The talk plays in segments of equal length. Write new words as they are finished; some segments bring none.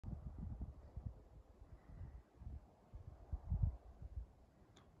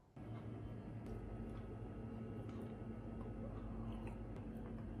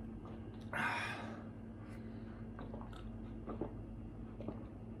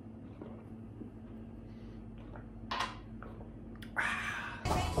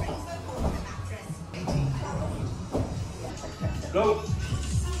Go!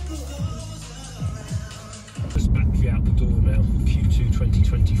 Just battery out the door now, Q2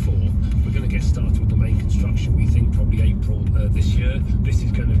 2024. We're going to get started with the main construction, we think probably April this year. This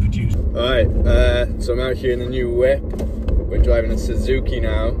is going to produce... Alright, so I'm out here in the new whip. We're driving a Suzuki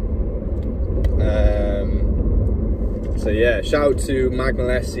now. So yeah, shout out to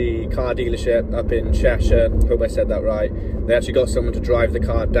Magnalesi car dealership up in Cheshire. Hope I said that right. They actually got someone to drive the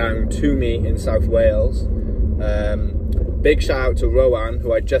car down to me in South Wales. Big shout out to Rowan,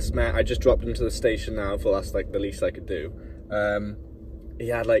 who I just met. I just dropped him to the station now. For that's like the least I could do. He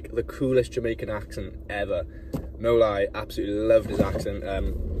had like the coolest Jamaican accent ever. No lie, absolutely loved his accent.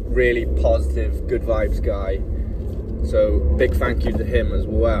 Really positive, good vibes guy. So big thank you to him as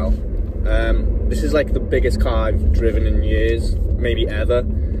well. This is like the biggest car I've driven in years, maybe ever.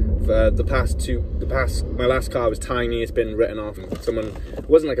 For my last car was tiny. It's been written off. It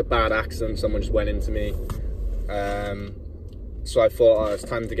wasn't like a bad accident. Someone just went into me. So I thought, oh, it's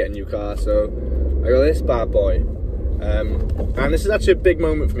time to get a new car. So I got this bad boy. And this is actually a big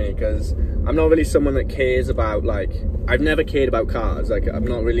moment for me because I'm not really someone that cares about I've never cared about cars. Like I'm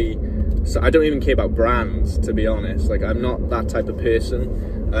not really. So I don't even care about brands, to be honest. Like I'm not that type of person.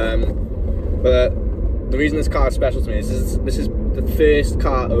 But the reason this car is special to me is this is the first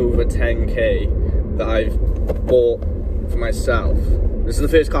car over 10k that I've bought for myself. This is the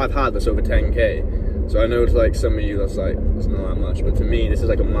first car I've had that's over 10k. So I know to like some of you that's like, it's not that much, but to me this is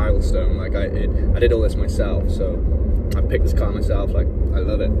like a milestone. Like I did all this myself, so I picked this car myself. Like I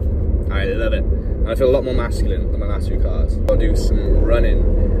love it. I love it. And I feel a lot more masculine than my last few cars. I'll do some running.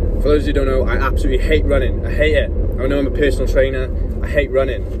 For those who don't know, I absolutely hate running. I hate it. I know I'm a personal trainer. I hate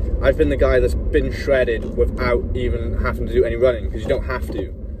running. I've been the guy that's been shredded without even having to do any running, because you don't have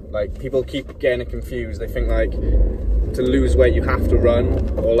to. Like, people keep getting it confused. They think like to lose weight you have to run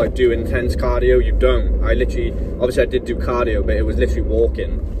or like do intense cardio. You don't. I literally, obviously I did do cardio, but it was literally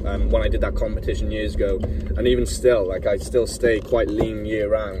walking when I did that competition years ago. And even still, like I still stay quite lean year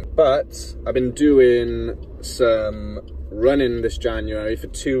round. But I've been doing some running this January for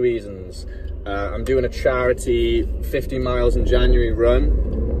 2 reasons. I'm doing a charity 50 miles in January run.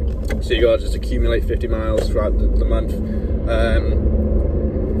 So you gotta just accumulate 50 miles throughout the month.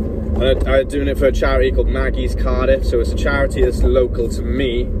 I'm doing it for a charity called Maggie's Cardiff. So it's a charity that's local to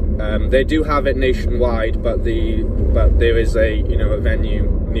me. They do have it nationwide, but there is a a venue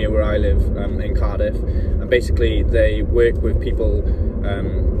near where I live in Cardiff, and basically they work with people.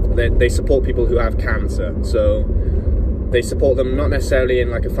 They support people who have cancer. So they support them not necessarily in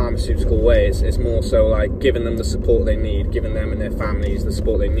like a pharmaceutical way. It's more so like giving them the support they need, giving them and their families the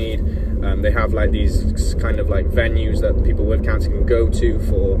support they need. They have like these kind of like venues that people with cancer can go to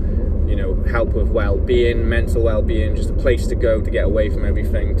for, help with well-being, mental well-being, just a place to go to get away from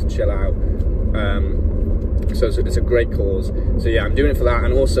everything, to chill out. So it's a great cause. So yeah, I'm doing it for that.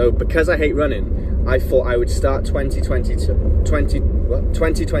 And also because I hate running, I thought I would start 2022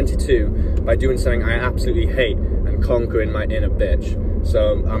 by doing something I absolutely hate and conquering my inner bitch.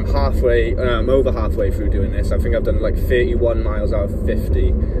 So I'm over halfway through doing this. I think I've done like 31 miles out of 50.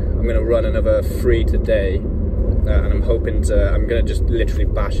 I'm gonna run another 3 today, and I'm gonna just literally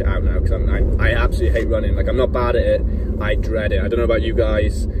bash it out now because I absolutely hate running. Like I'm not bad at it, I dread it. I don't know about you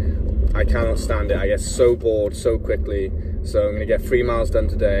guys, I cannot stand it. I get so bored so quickly. So I'm gonna get 3 miles done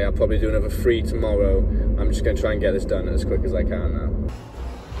today. I'll probably do another 3 tomorrow. I'm just gonna try and get this done as quick as I can now.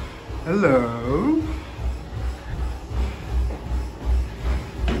 Hello.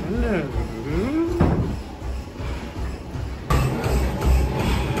 Hello.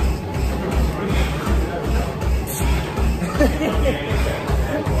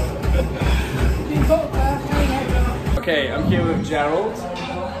 Okay, I'm here with Gerald.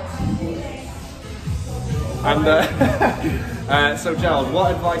 And so Gerald,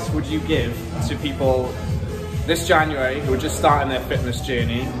 what advice would you give to people this January who are just starting their fitness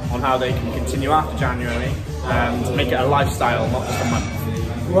journey on how they can continue after January and make it a lifestyle, not just a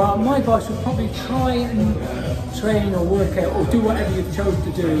month? Well, my advice would probably try and train or work out or do whatever you've chosen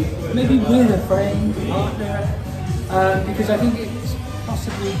to do, maybe with a friend, partner, because I think it's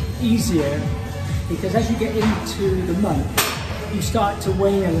possibly easier, because as you get into the month, you start to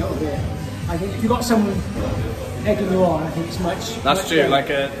wane a little bit. I think if you've got someone egging you on, I think it's much... That's true, better. Like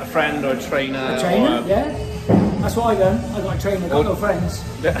a friend or a trainer. A trainer, yeah. That's what I done. I got a trainer, I got no friends.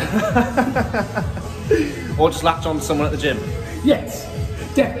 Or just latch on to someone at the gym. Yes,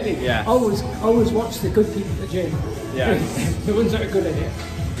 definitely. Yeah. Always watch the good people at the gym. Yeah. The ones that are good at it.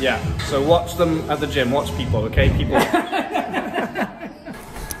 Yeah. So watch them at the gym. Watch people, okay? People.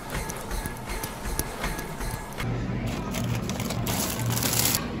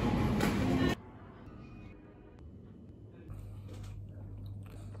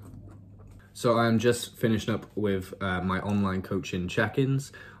 So I'm just finishing up with my online coaching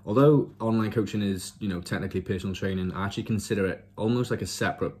check-ins. Although online coaching is, you know, technically personal training, I actually consider it almost like a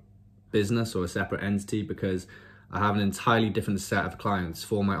separate business or a separate entity, because I have an entirely different set of clients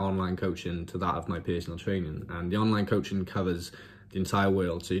for my online coaching to that of my personal training. And the online coaching covers the entire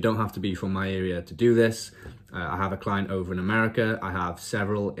world. So you don't have to be from my area to do this. I have a client over in America. I have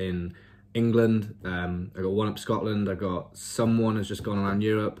several in England. I got one up Scotland. I got someone who's just gone around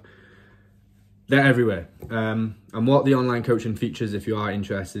Europe. They're everywhere. And what the online coaching features, if you are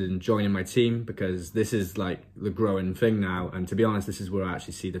interested in joining my team, because this is like the growing thing now. And to be honest, this is where I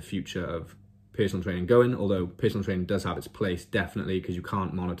actually see the future of personal training going, although personal training does have its place, definitely, because you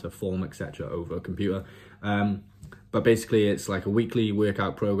can't monitor form, etc. over a computer. But basically it's like a weekly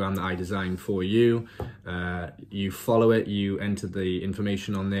workout program that I designed for you. You follow it, you enter the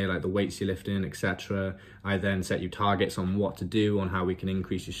information on there, like the weights you're lifting, etc. I then set you targets on what to do, on how we can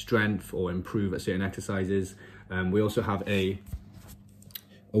increase your strength or improve at certain exercises. We also have a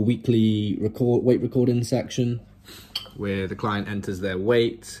weekly weight recording section where the client enters their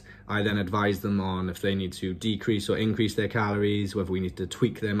weight. I then advise them on if they need to decrease or increase their calories, whether we need to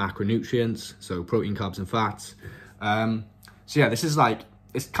tweak their macronutrients, so protein, carbs and fats. So yeah, this is like,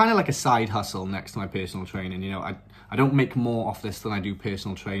 it's kind of like a side hustle next to my personal training. You know, I don't make more off this than I do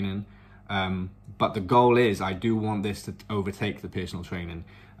personal training. But the goal is I do want this to overtake the personal training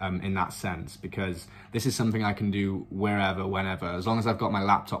in that sense, because this is something I can do wherever, whenever, as long as I've got my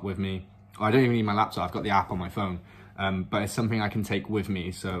laptop with me. Or I don't even need my laptop, I've got the app on my phone. But it's something I can take with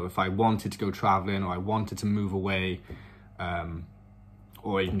me. So if I wanted to go traveling, or I wanted to move away,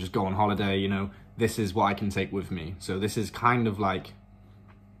 or even just go on holiday, you know, this is what I can take with me. So this is kind of like,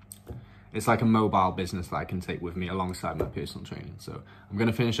 it's like a mobile business that I can take with me alongside my personal training. So I'm going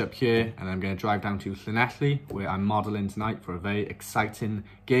to finish up here, and I'm going to drive down to Llanelli, where I'm modelling tonight for a very exciting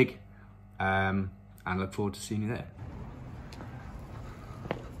gig, and look forward to seeing you there.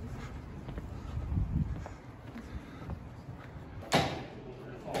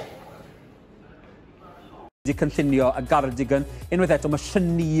 Di cynllunio a gardigan. Unwaith eto, mae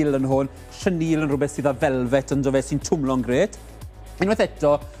chenille yn hwn. Chenille yn rhywbeth sydd â velvet yn dod sy'n twmlo'n gret. Unwaith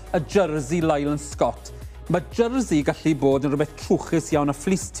eto, y jersey Lyle Scott. Mae jersey gallu bod yn rhywbeth trwchus iawn a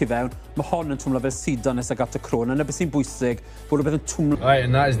fleece tu fewn. Mae hon yn twmlo fel sidan nes ag at y crôn. Yna beth sy'n bwysig, bod rhywbeth yn twmlo. Right,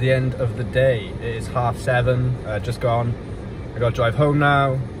 and that is the end of the day. It is 7:30, just gone. I got to drive home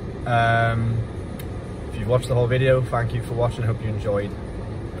now. If you've watched the whole video, thank you for watching. I hope you enjoyed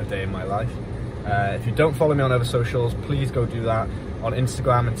a day in my life. If you don't follow me on other socials, please go do that. On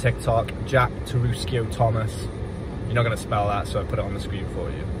Instagram and TikTok, Jack Taruskio Thomas. You're not going to spell that, so I put it on the screen for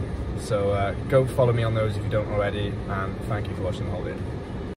you. So go follow me on those if you don't already, and thank you for watching the whole video.